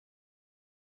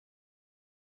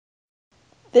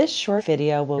This short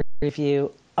video will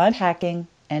review unpacking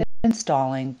and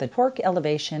installing the Tork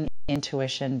Elevation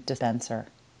Intuition Dispenser.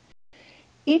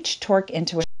 Each Tork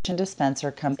Intuition dispenser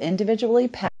comes individually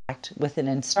packed with an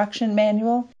instruction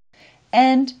manual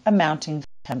and a mounting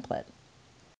template.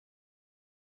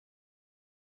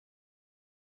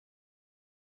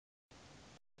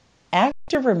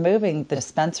 After removing the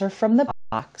dispenser from the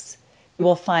box, you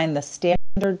will find the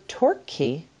standard Tork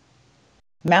key,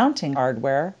 mounting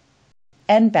hardware,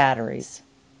 and batteries.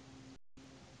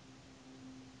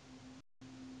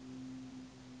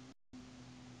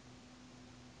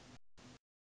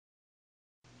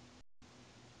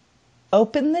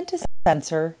 Open the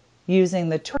dispenser using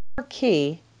the Tork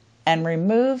key and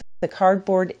remove the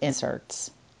cardboard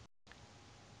inserts.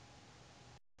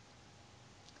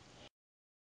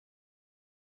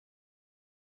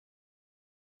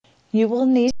 You will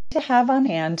need to have on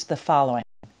hand the following: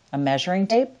 a measuring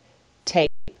tape,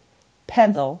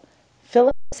 pencil,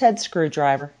 Phillips head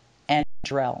screwdriver, and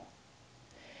drill.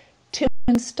 To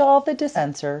install the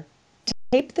dispenser,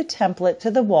 tape the template to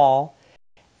the wall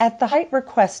at the height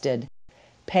requested,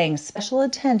 paying special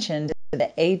attention to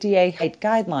the ADA height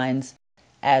guidelines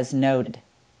as noted.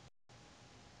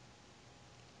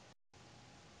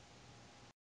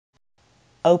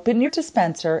 Open your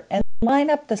dispenser and line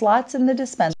up the slots in the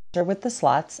dispenser with the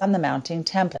slots on the mounting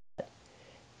template.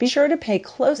 Be sure to pay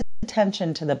close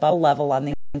attention to the bubble level on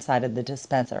the inside of the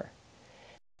dispenser.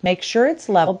 Make sure it's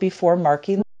level before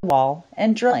marking the wall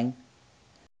and drilling.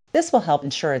 This will help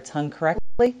ensure it's hung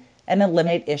correctly and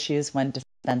eliminate issues when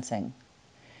dispensing.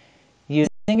 Using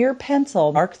your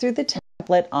pencil, mark through the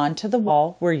template onto the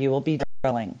wall where you will be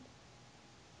drilling.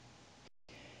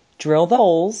 Drill the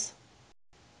holes.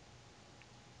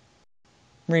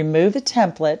 Remove the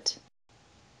template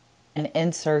and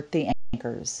insert the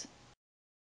anchors.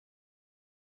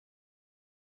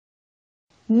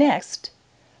 Next,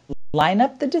 line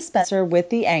up the dispenser with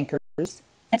the anchors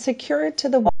and secure it to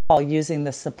the wall using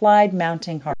the supplied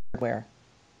mounting hardware.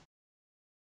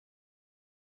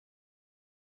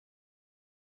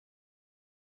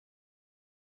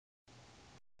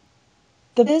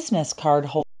 The business card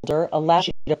holder allows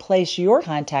you to place your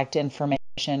contact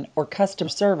information or customer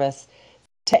service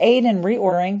to aid in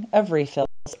reordering of refills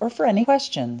or for any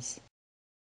questions.